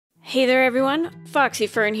Hey there everyone, Foxy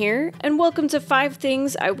Fern here, and welcome to 5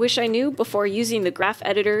 things I wish I knew before using the graph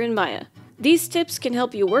editor in Maya. These tips can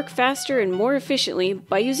help you work faster and more efficiently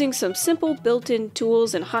by using some simple built-in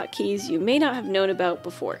tools and hotkeys you may not have known about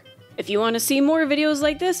before. If you want to see more videos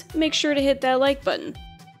like this, make sure to hit that like button.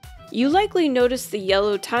 You likely noticed the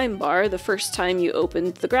yellow time bar the first time you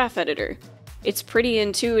opened the graph editor. It's pretty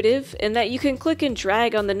intuitive in that you can click and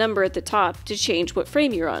drag on the number at the top to change what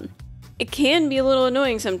frame you're on. It can be a little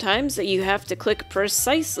annoying sometimes that you have to click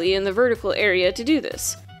precisely in the vertical area to do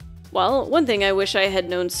this. Well, one thing I wish I had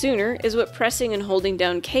known sooner is what pressing and holding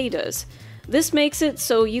down K does. This makes it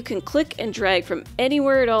so you can click and drag from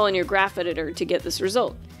anywhere at all in your graph editor to get this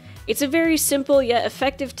result. It's a very simple yet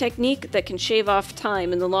effective technique that can shave off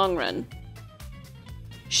time in the long run.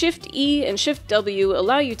 Shift E and Shift W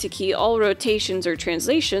allow you to key all rotations or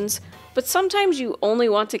translations, but sometimes you only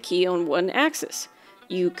want to key on one axis.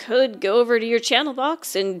 You could go over to your channel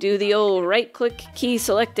box and do the old right-click key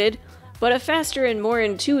selected, but a faster and more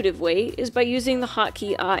intuitive way is by using the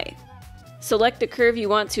hotkey I. Select the curve you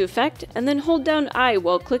want to affect, and then hold down I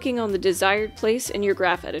while clicking on the desired place in your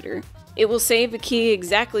graph editor. It will save a key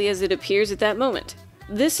exactly as it appears at that moment.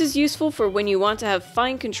 This is useful for when you want to have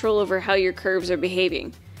fine control over how your curves are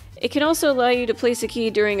behaving. It can also allow you to place a key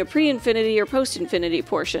during a pre-infinity or post-infinity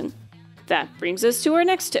portion. That brings us to our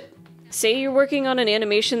next tip. Say you're working on an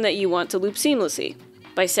animation that you want to loop seamlessly.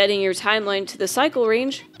 By setting your timeline to the cycle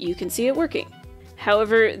range, you can see it working.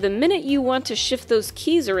 However, the minute you want to shift those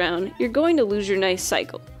keys around, you're going to lose your nice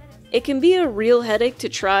cycle. It can be a real headache to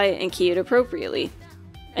try and key it appropriately.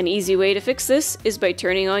 An easy way to fix this is by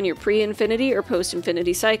turning on your pre-infinity or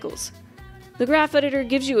post-infinity cycles. The graph editor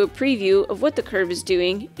gives you a preview of what the curve is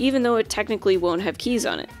doing, even though it technically won't have keys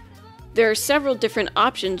on it. There are several different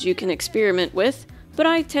options you can experiment with, but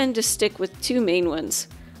I tend to stick with 2 main ones.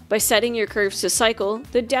 By setting your curves to cycle,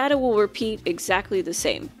 the data will repeat exactly the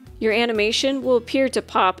same. Your animation will appear to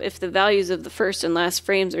pop if the values of the first and last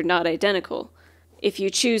frames are not identical. If you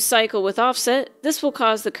choose cycle with offset, this will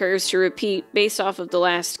cause the curves to repeat based off of the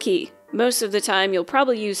last key. Most of the time you'll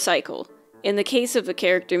probably use cycle. In the case of a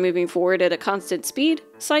character moving forward at a constant speed,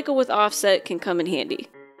 cycle with offset can come in handy.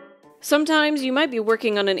 Sometimes you might be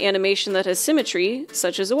working on an animation that has symmetry,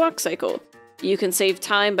 such as a walk cycle. You can save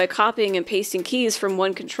time by copying and pasting keys from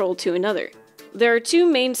one control to another. There are 2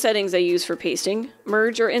 main settings I use for pasting,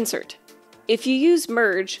 merge or insert. If you use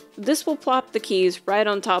merge, this will plop the keys right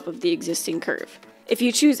on top of the existing curve. If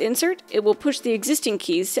you choose insert, it will push the existing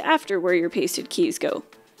keys to after where your pasted keys go.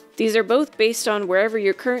 These are both based on wherever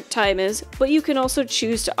your current time is, but you can also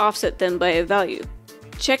choose to offset them by a value.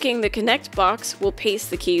 Checking the connect box will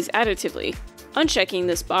paste the keys additively. Unchecking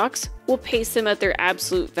this box will paste them at their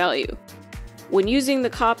absolute value. When using the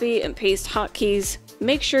copy and paste hotkeys,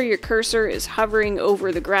 make sure your cursor is hovering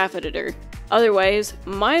over the graph editor. Otherwise,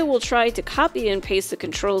 Maya will try to copy and paste the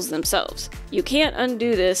controls themselves. You can't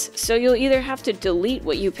undo this, so you'll either have to delete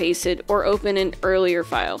what you pasted or open an earlier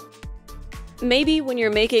file. Maybe when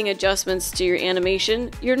you're making adjustments to your animation,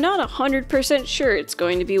 you're not 100% sure it's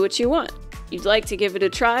going to be what you want. You'd like to give it a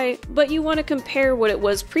try, but you want to compare what it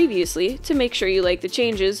was previously to make sure you like the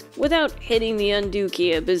changes without hitting the undo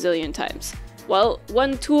key a bazillion times. Well,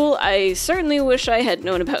 one tool I certainly wish I had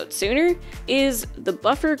known about sooner is the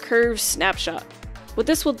buffer curve snapshot. What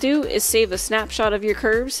this will do is save a snapshot of your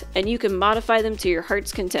curves, and you can modify them to your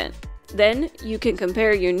heart's content. Then, you can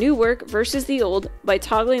compare your new work versus the old by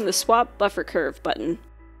toggling the Swap Buffer Curve button.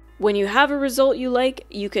 When you have a result you like,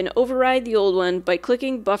 you can override the old one by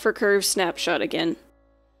clicking Buffer Curve Snapshot again.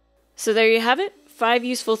 So there you have it, 5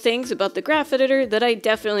 useful things about the graph editor that I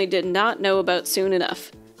definitely did not know about soon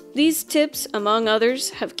enough. These tips, among others,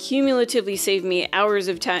 have cumulatively saved me hours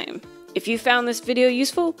of time. If you found this video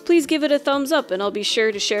useful, please give it a thumbs up and I'll be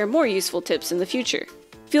sure to share more useful tips in the future.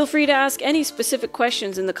 Feel free to ask any specific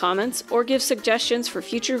questions in the comments or give suggestions for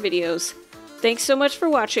future videos. Thanks so much for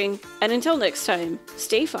watching, and until next time,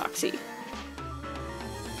 stay foxy.